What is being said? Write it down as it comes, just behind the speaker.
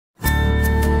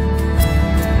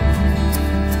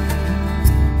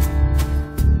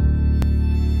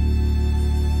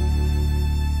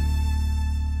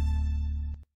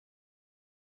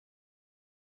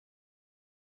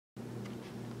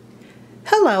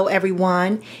Hello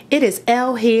everyone, it is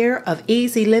Elle here of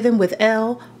Easy Living with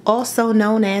Elle, also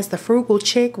known as the Frugal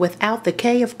Chick without the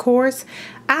K, of course.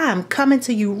 I'm coming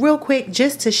to you real quick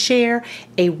just to share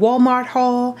a Walmart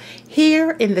haul. Here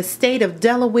in the state of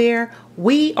Delaware,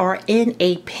 we are in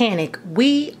a panic.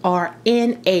 We are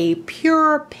in a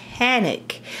pure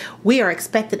panic. We are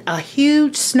expecting a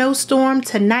huge snowstorm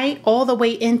tonight all the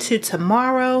way into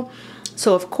tomorrow.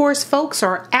 So of course folks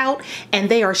are out and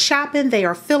they are shopping, they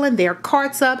are filling their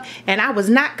carts up, and I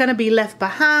was not going to be left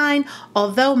behind.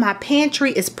 Although my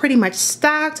pantry is pretty much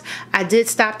stocked, I did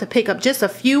stop to pick up just a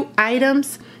few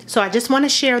items. So I just want to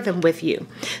share them with you.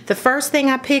 The first thing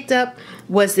I picked up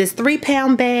was this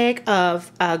 3-pound bag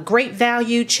of great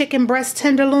value chicken breast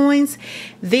tenderloins.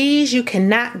 These you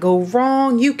cannot go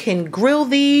wrong. You can grill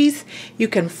these, you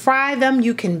can fry them,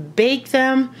 you can bake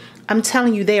them. I'm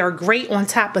telling you, they are great on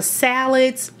top of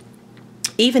salads.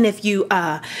 Even if you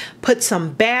put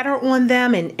some batter on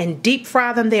them and deep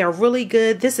fry them, they are really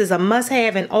good. This is a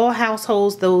must-have in all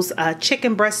households, those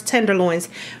chicken breast tenderloins.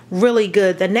 Really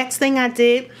good. The next thing I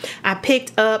did, I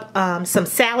picked up some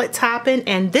salad topping,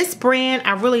 and this brand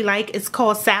I really like. It's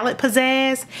called Salad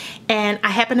Pizzazz, and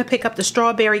I happened to pick up the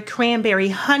strawberry cranberry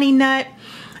honey nut.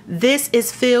 This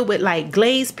is filled with like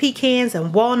glazed pecans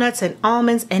and walnuts and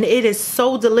almonds, and it is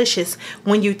so delicious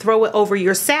when you throw it over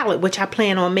your salad, which I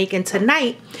plan on making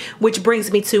tonight, which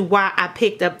brings me to why I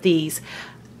picked up these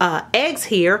eggs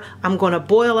here. I'm going to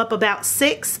boil up about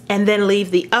 6 and then leave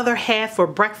the other half for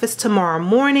breakfast tomorrow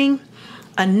morning.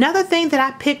 Another thing that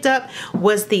I picked up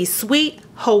was the sweet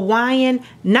Hawaiian,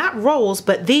 not rolls,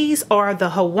 but these are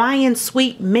the Hawaiian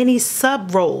sweet mini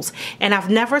sub rolls, and I've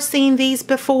never seen these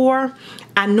before.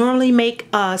 I normally make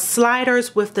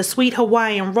sliders with the sweet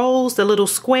Hawaiian rolls, the little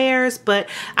squares, but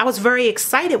I was very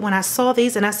excited when I saw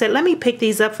these, and I said, let me pick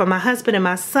these up for my husband and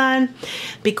my son,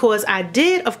 because I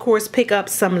did, of course, pick up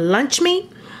some lunch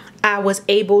meat. I was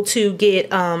able to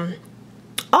get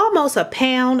almost a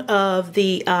pound of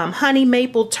the honey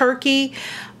maple turkey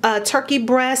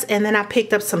breast, and then I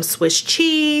picked up some Swiss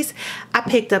cheese. I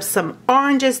picked up some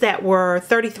oranges that were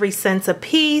 33 cents a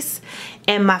piece,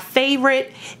 and my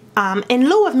favorite, in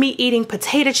lieu of me eating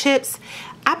potato chips,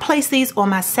 I place these on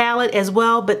my salad as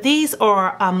well, but these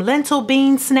are lentil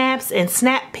bean snaps and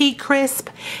snap pea crisp.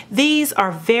 These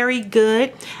are very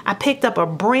good. I picked up a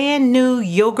brand new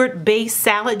yogurt based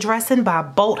salad dressing by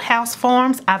Bolthouse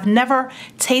Farms. I've never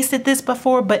tasted this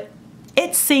before, but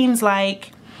it seems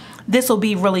like this will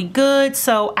be really good,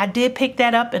 so I did pick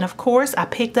that up. And of course I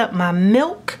picked up my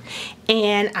milk,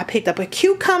 and I picked up a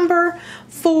cucumber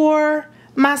for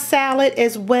my salad,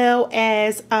 as well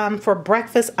as for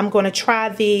breakfast I'm going to try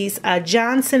these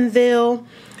Johnsonville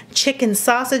chicken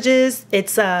sausages.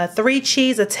 It's 3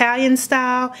 cheese Italian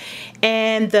style,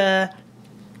 and the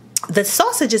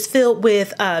sausage is filled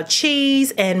with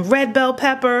cheese and red bell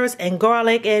peppers and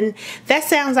garlic, and that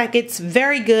sounds like it's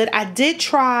very good. I did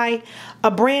try a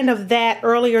brand of that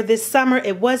earlier this summer.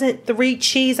 It wasn't 3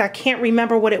 cheese. I can't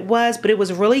remember what it was, but it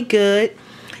was really good.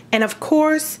 And of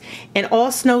course, in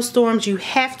all snowstorms, you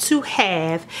have to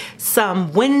have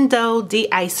some window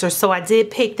de-icer, so I did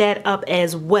pick that up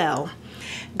as well.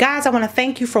 Guys, I want to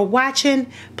thank you for watching.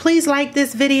 Please like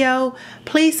this video.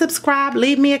 Please subscribe.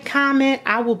 Leave me a comment.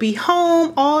 I will be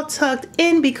home all tucked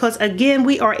in because, again,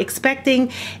 we are expecting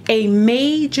a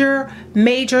major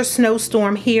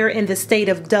snowstorm here in the state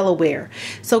of Delaware.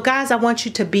 So, guys, I want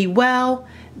you to be well,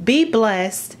 be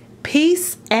blessed,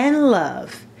 peace, and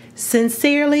love.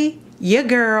 Sincerely, your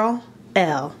girl,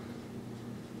 Elle.